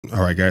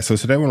All right, guys. So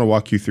today I want to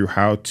walk you through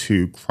how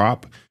to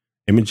crop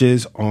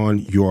images on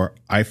your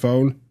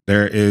iPhone.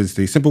 There is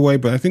the simple way,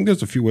 but I think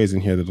there's a few ways in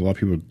here that a lot of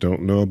people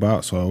don't know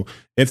about. So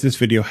if this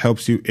video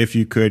helps you, if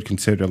you could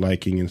consider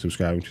liking and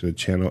subscribing to the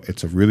channel,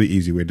 it's a really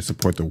easy way to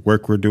support the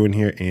work we're doing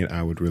here, and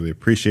I would really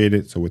appreciate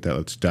it. So with that,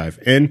 let's dive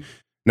in.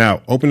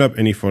 Now, open up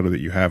any photo that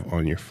you have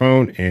on your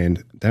phone,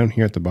 and down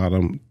here at the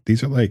bottom,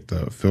 these are like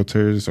the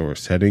filters or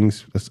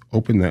settings. Let's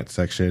open that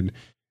section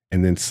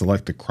and then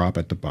select the crop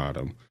at the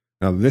bottom.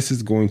 Now, this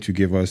is going to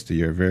give us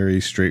your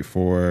very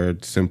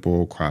straightforward,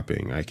 simple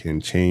cropping. I can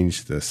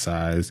change the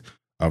size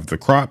of the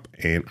crop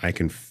and I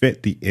can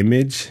fit the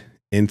image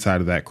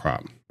inside of that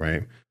crop,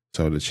 right?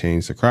 So to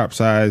change the crop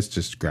size,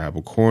 just grab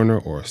a corner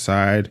or a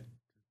side,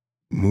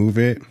 move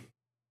it.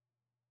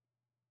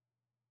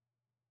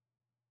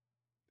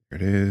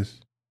 There it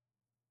is.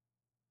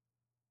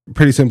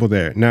 Pretty simple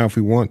there. Now, if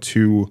we want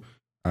to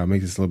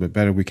make this a little bit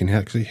better, we can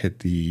actually hit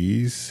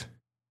these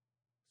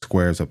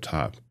squares up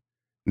top.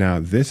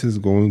 Now, this is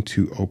going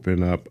to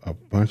open up a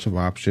bunch of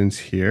options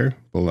here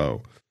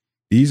below.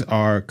 These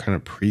are kind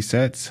of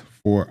presets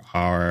for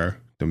our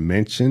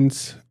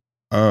dimensions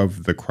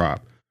of the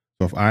crop.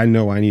 So if I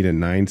know I need a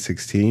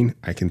 916,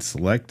 I can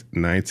select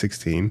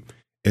 916.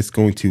 It's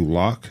going to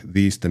lock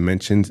these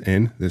dimensions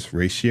in this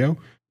ratio,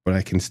 but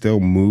I can still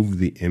move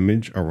the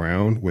image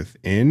around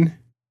within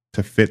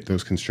to fit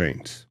those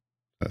constraints.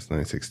 That's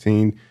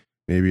 916.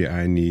 Maybe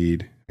I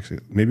need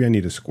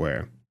a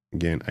square.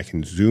 Again, I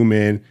can zoom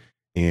in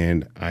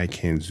and I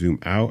can zoom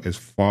out as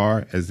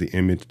far as the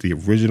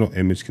original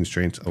image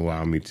constraints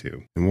allow me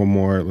to. And one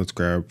more, let's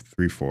grab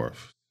 3/4.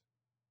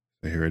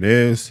 So here it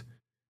is.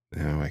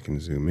 Now I can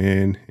zoom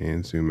in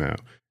and zoom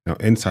out. Now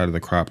inside of the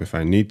crop, if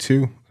I need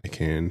to, I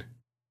can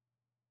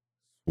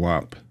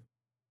swap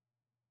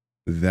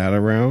that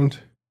around,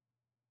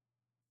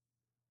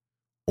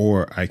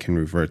 or I can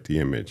revert the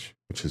image,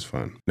 which is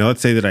fun. Now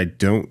let's say that I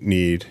don't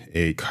need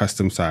a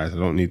custom size. I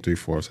don't need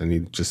 3/4. I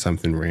need just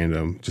something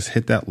random. Just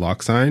hit that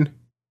lock sign.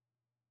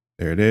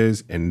 There it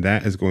is. And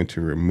that is going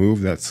to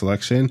remove that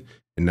selection.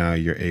 And now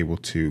you're able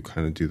to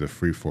kind of do the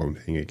freeform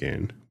thing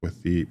again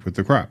with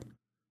the crop.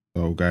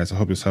 So guys, I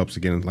hope this helps.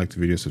 Again, like the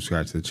video,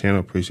 subscribe to the channel.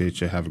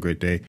 Appreciate you. Have a great day.